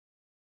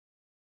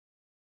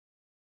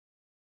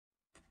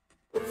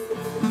Different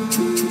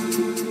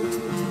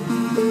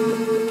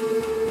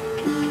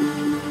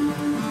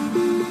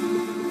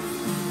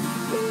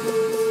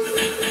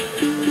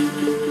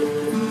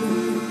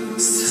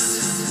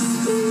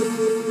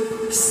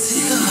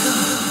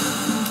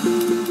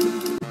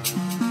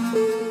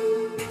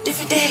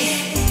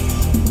day.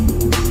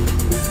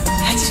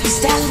 I just be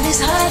styling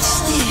this hard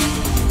sleep.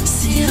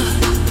 Still,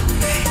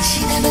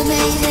 she never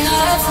made it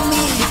hard for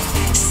me.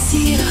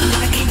 Still,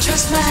 I can't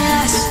trust my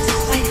eyes.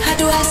 Like, how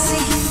do I see?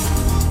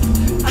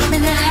 I'm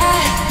in the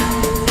high,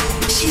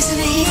 she's in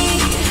the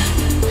heat.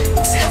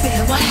 Tell me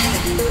why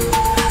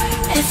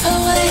and for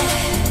what?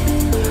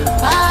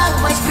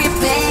 Always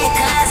prepared,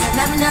 cause I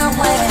never know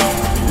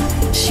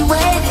what. She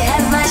waited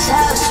at my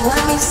show, she want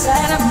me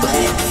inside her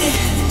butt.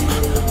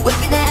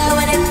 Whipping that out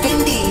with that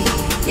Fendi.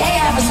 Yeah,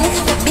 I was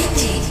looking for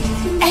Benji.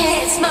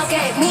 And smoke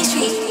at me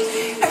street.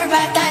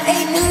 Everybody thought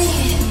they knew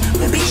me,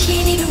 but bitch,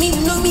 she ain't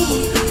even knew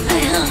me.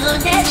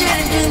 That trying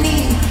to do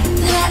me.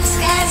 Look out the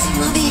sky's a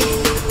movie.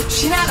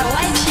 She not a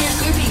white, she a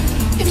groupie.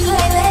 If you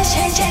like that,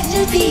 change that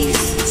new piece.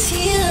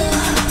 Seal.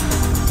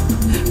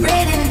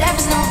 Red and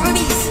diamonds, no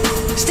rubies.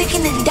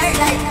 Sticking in the dirt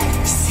like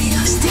seal.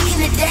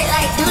 Sticking in the dirt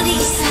like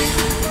duties.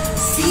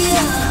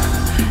 Seal.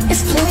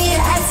 There's plenty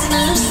of ice in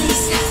the loose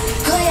leaves.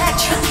 Go out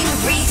trunk in the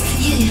breeze.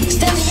 Yeah.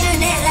 Step me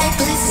in that like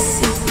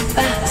bliss.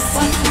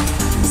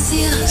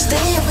 Seal.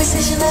 Stay in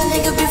position, little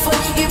nigga, before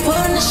you get put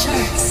on the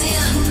shirt. Seal.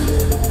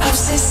 I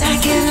was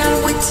inside getting out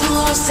with 2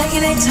 hoes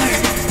taking a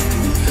turn.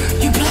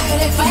 You play with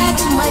that fire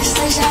too much,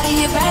 slingshot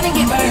in your bound to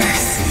get burned.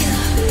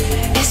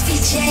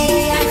 SPJ,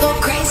 I go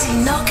crazy,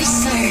 no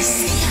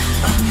concerns.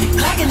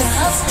 Clock in the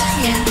holster,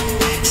 yeah.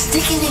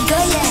 Sticking it, go,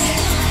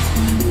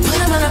 yeah.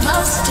 Put him on a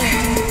poster.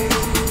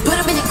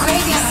 Put him in the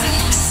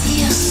graveyard.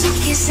 See her, she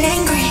gets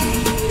angry.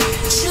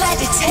 She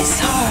like to text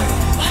hard.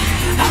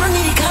 I don't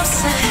need a cop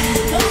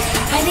sign.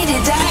 I need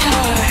to die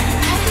hard.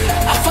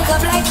 I fuck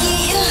up like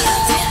you.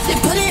 They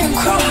put it in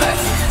crowbar.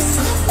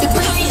 The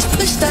bully is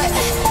push that.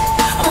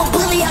 I'm a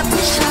bully, I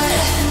push her.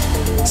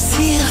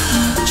 See ya.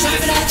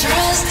 Driving I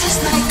trust,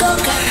 just like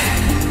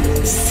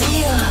go-kart.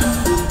 See ya.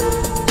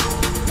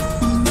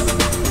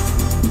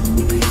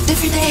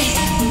 Different day.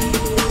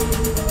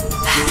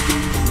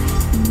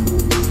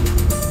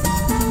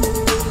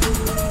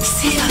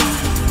 See ya.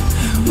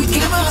 We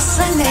came on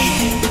Sunday.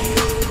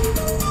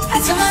 I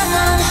told my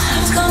mom I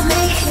was gonna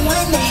make it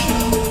one day.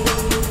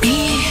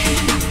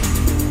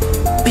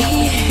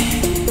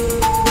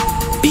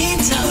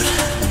 Being told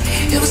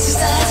it was just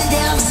the other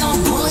day I was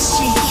on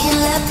bullshit, eating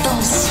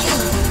leftovers.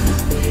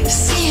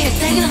 See it,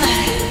 thinking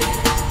about it.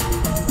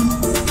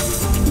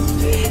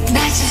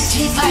 Not just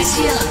G5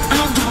 chill, I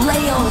don't do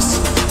layovers.